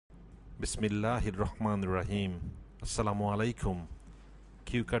Bismillahirrahmanirrahim. Assalamu alaikum.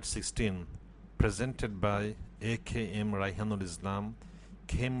 CUECARD16 presented by AKM Rayhanul Islam,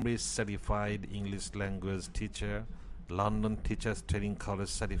 Cambridge Certified English Language Teacher, London Teachers Training College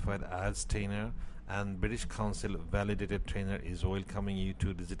Certified IELTS Trainer, and British Council Validated Trainer is welcoming you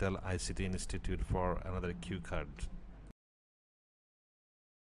to Digital ICT Institute for another CUECARD.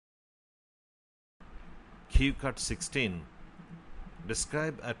 CUECARD16.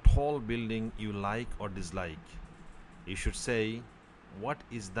 Describe a tall building you like or dislike. You should say, what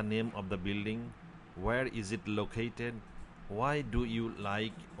is the name of the building? Where is it located? Why do you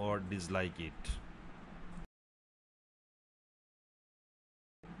like or dislike it?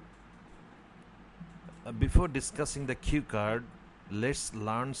 Before discussing the cue card, let's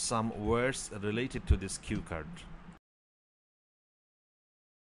learn some words related to this cue card.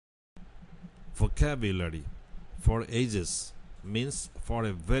 Vocabulary. For ages means for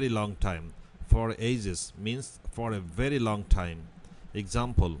a very long time. For ages means for a very long time.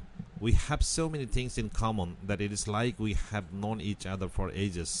 Example, we have so many things in common that it is like we have known each other for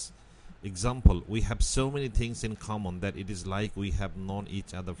ages. Example, we have so many things in common that it is like we have known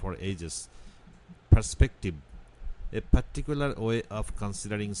each other for ages. Perspective, a particular way of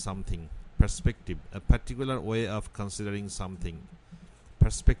considering something. Perspective, a particular way of considering something.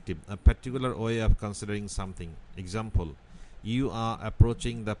 Perspective, a particular way of considering something. Example, you are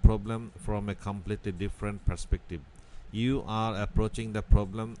approaching the problem from a completely different perspective. You are approaching the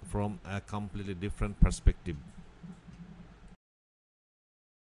problem from a completely different perspective.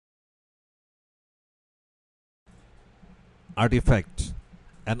 Artifact,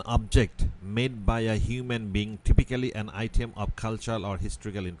 an object made by a human being, typically an item of cultural or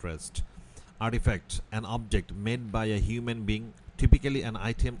historical interest. Artifact, an object made by a human being, typically an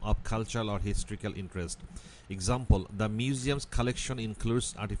item of cultural or historical interest. Example, the museum's collection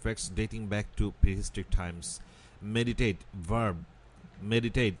includes artifacts dating back to prehistoric times. Meditate, verb.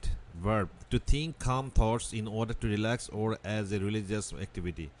 Meditate, verb. To think calm thoughts in order to relax or as a religious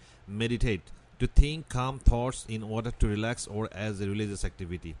activity. Meditate, to think calm thoughts in order to relax or as a religious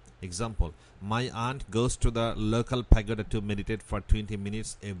activity. Example, my aunt goes to the local pagoda to meditate for 20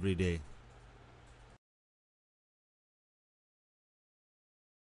 minutes every day.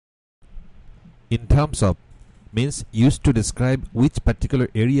 In terms of means used to describe which particular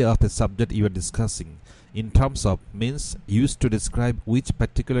area of a subject you are discussing. In terms of means used to describe which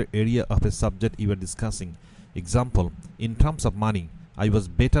particular area of a subject you are discussing. Example, in terms of money, I was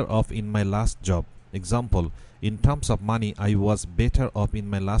better off in my last job. Example, in terms of money, I was better off in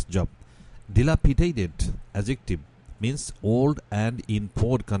my last job. Dilapidated, adjective, means old and in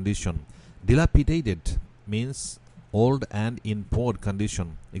poor condition. Dilapidated means old and in poor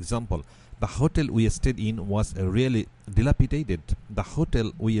condition. Example, the hotel we stayed in was really dilapidated. The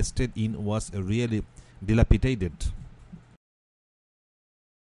hotel we stayed in was really dilapidated.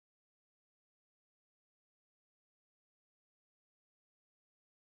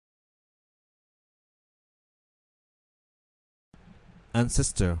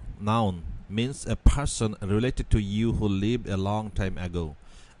 Ancestor, noun, means a person related to you who lived a long time ago.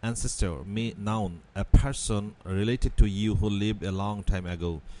 Ancestor, noun, a person related to you who lived a long time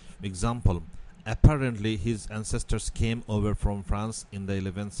ago. Example, apparently his ancestors came over from France in the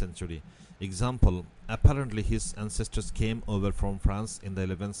 11th century. Example, apparently his ancestors came over from France in the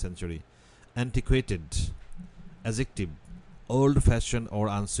 11th century. Antiquated, adjective, old-fashioned or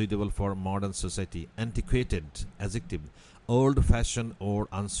unsuitable for modern society. Antiquated, adjective, old-fashioned or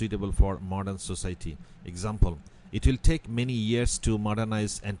unsuitable for modern society. Example, it will take many years to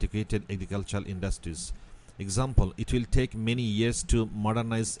modernize antiquated agricultural industries. Example, it will take many years to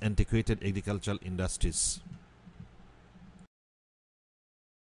modernize antiquated agricultural industries.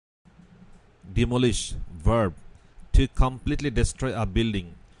 Demolish, verb, to completely destroy a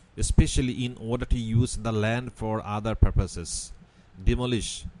building, especially in order to use the land for other purposes.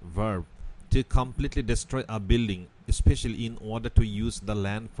 Demolish, verb, to completely destroy a building, especially in order to use the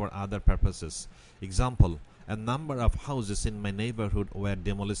land for other purposes. Example, a number of houses in my neighborhood were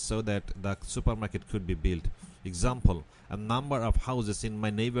demolished so that the supermarket could be built. Example, a number of houses in my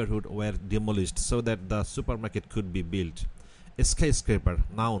neighborhood were demolished so that the supermarket could be built. A skyscraper,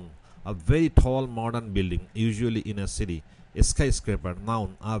 noun, a very tall modern building, usually in a city. A skyscraper,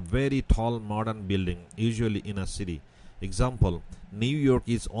 noun, a very tall modern building, usually in a city. Example, New York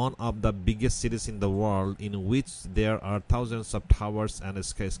is one of the biggest cities in the world in which there are thousands of towers and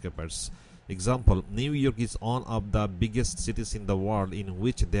skyscrapers. Example, New York is one of the biggest cities in the world in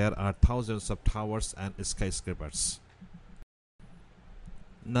which there are thousands of towers and skyscrapers.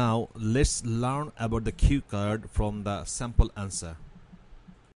 Now let's learn about the cue card from the sample answer.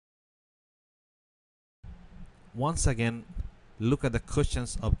 Once again, look at the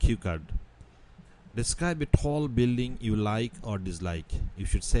questions of CUECARD. Describe a tall building you like or dislike. You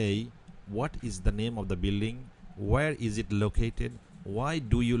should say, what is the name of the building? Where is it located? Why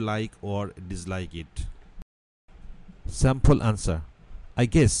do you like or dislike it? Sample answer. I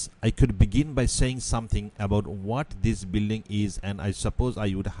guess I could begin by saying something about what this building is, and I suppose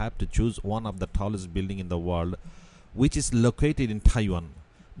I would have to choose one of the tallest buildings in the world, which is located in Taiwan.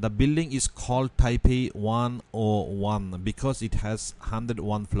 The building is called Taipei 101 because it has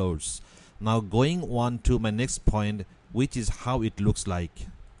 101 floors. Now going on to my next point, which is how it looks like.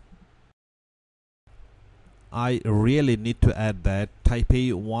 I really need to add that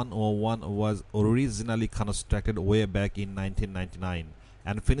Taipei 101 was originally constructed way back in 1999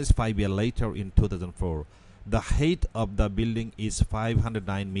 and finished 5 years later in 2004. The height of the building is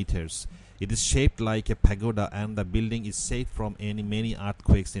 509 meters. It is shaped like a pagoda, and the building is safe from many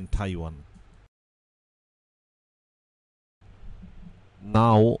earthquakes in Taiwan.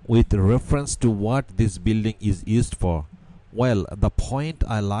 Now, with reference to what this building is used for, well, the point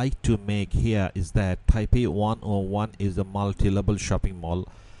I like to make here is that Taipei 101 is a multi-level shopping mall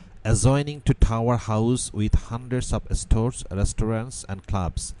adjoining to Tower House with hundreds of stores, restaurants and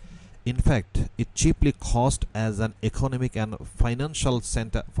clubs. In fact, it cheaply cost as an economic and financial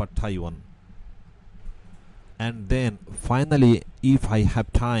center for Taiwan. And then finally, if I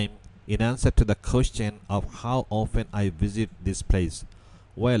have time, in answer to the question of how often I visit this place,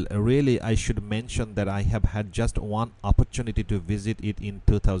 well, really I should mention that I have had just one opportunity to visit it in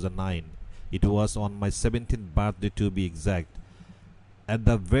 2009. It was on my 17th birthday to be exact. At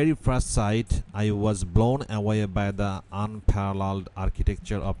the very first sight, I was blown away by the unparalleled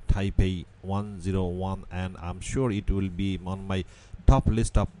architecture of Taipei 101, and I'm sure it will be on my top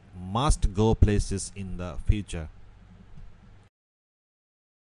list of must-go places in the future.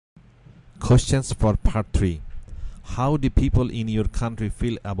 Questions for part 3. How do people in your country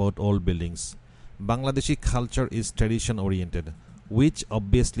feel about old buildings? Bangladeshi culture is tradition-oriented, which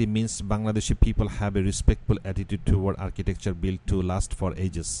obviously means Bangladeshi people have a respectful attitude toward architecture built to last for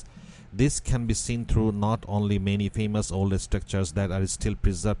ages. This can be seen through not only many famous old structures that are still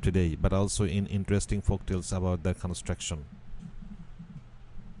preserved today, but also in interesting folktales about their construction.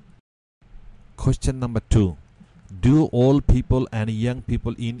 Question number 2. Do old people and young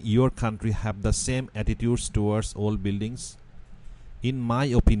people in your country have the same attitudes towards old buildings? In my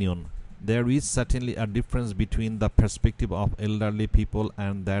opinion, there is certainly a difference between the perspective of elderly people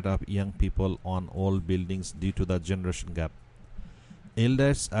and that of young people on old buildings due to the generation gap.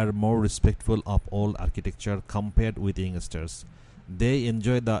 Elders are more respectful of old architecture compared with youngsters. They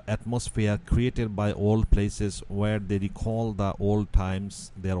enjoy the atmosphere created by old places where they recall the old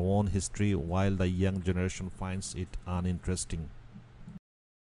times, their own history, while the young generation finds it uninteresting.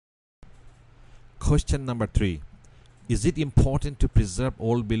 Question number 3. Is it important to preserve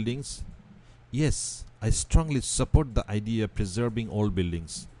old buildings? Yes, I strongly support the idea of preserving old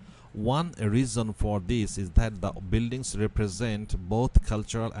buildings. One reason for this is that the buildings represent both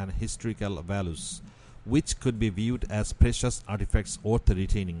cultural and historical values, which could be viewed as precious artifacts worth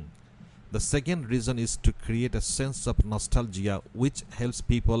retaining. The second reason is to create a sense of nostalgia, which helps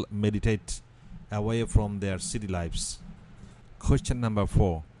people meditate away from their city lives. Question number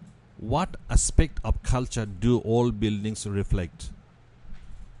 4. What aspect of culture do old buildings reflect?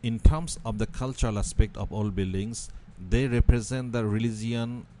 In terms of the cultural aspect of old buildings, they represent the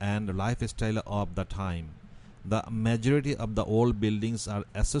religion and lifestyle of the time. The majority of the old buildings are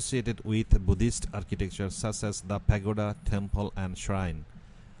associated with Buddhist architecture, such as the pagoda, temple and shrine.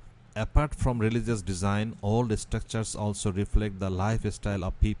 Apart from religious design, old structures also reflect the lifestyle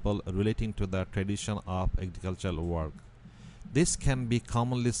of people relating to the tradition of agricultural work. This can be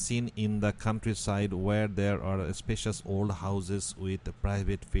commonly seen in the countryside, where there are spacious old houses with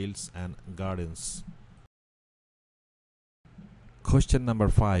private fields and gardens. Question number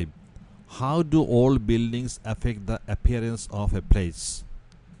 5. How do old buildings affect the appearance of a place?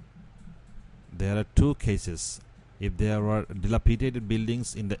 There are two cases. If there are dilapidated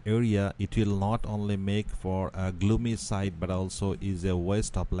buildings in the area, it will not only make for a gloomy sight but also is a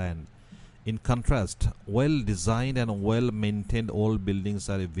waste of land. In contrast, well-designed and well-maintained old buildings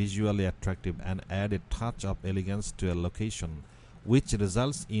are visually attractive and add a touch of elegance to a location, which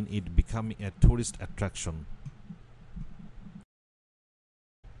results in it becoming a tourist attraction.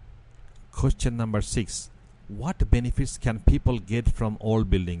 Question number 6. What benefits can people get from old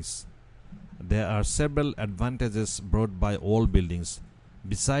buildings? There are several advantages brought by old buildings.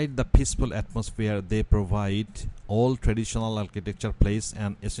 Besides the peaceful atmosphere they provide, old traditional architecture plays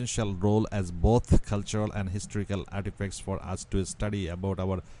an essential role as both cultural and historical artifacts for us to study about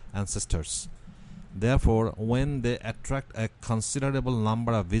our ancestors. Therefore, when they attract a considerable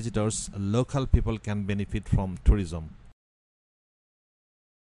number of visitors, local people can benefit from tourism.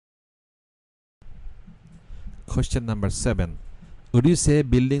 Question number 7. Would you say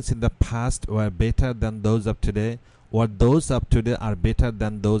buildings in the past were better than those of today, or those of today are better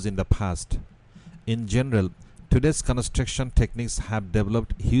than those in the past? In general, today's construction techniques have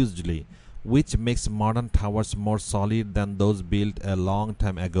developed hugely, which makes modern towers more solid than those built a long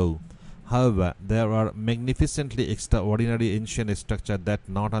time ago. However, there are magnificently extraordinary ancient structures that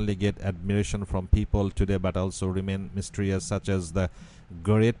not only get admiration from people today but also remain mysterious, such as the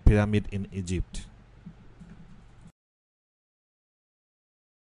Great Pyramid in Egypt.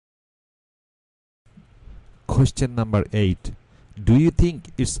 Question number 8. Do you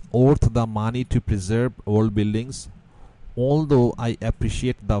think it's worth the money to preserve old buildings? Although I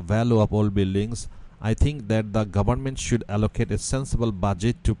appreciate the value of old buildings, I think that the government should allocate a sensible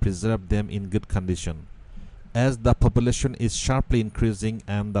budget to preserve them in good condition. As the population is sharply increasing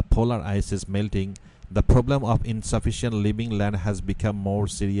and the polar ice is melting, the problem of insufficient living land has become more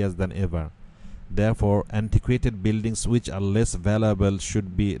serious than ever. Therefore, antiquated buildings which are less valuable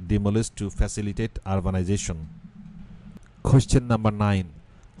should be demolished to facilitate urbanization. Question number 9.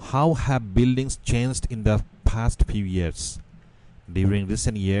 How have buildings changed in the past few years? During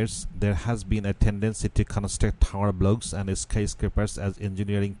recent years, there has been a tendency to construct tower blocks and skyscrapers as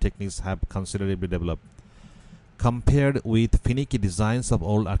engineering techniques have considerably developed. Compared with finicky designs of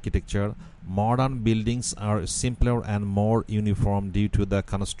old architecture, modern buildings are simpler and more uniform due to the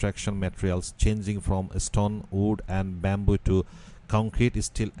construction materials changing from stone, wood, and bamboo to concrete,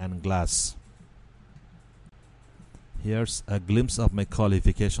 steel, and glass. Here's a glimpse of my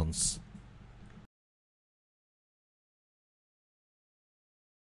qualifications.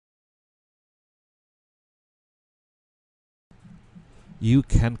 You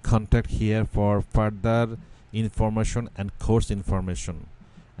can contact here for further information and course information.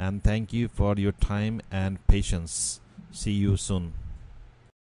 And thank you for your time and patience. See you soon.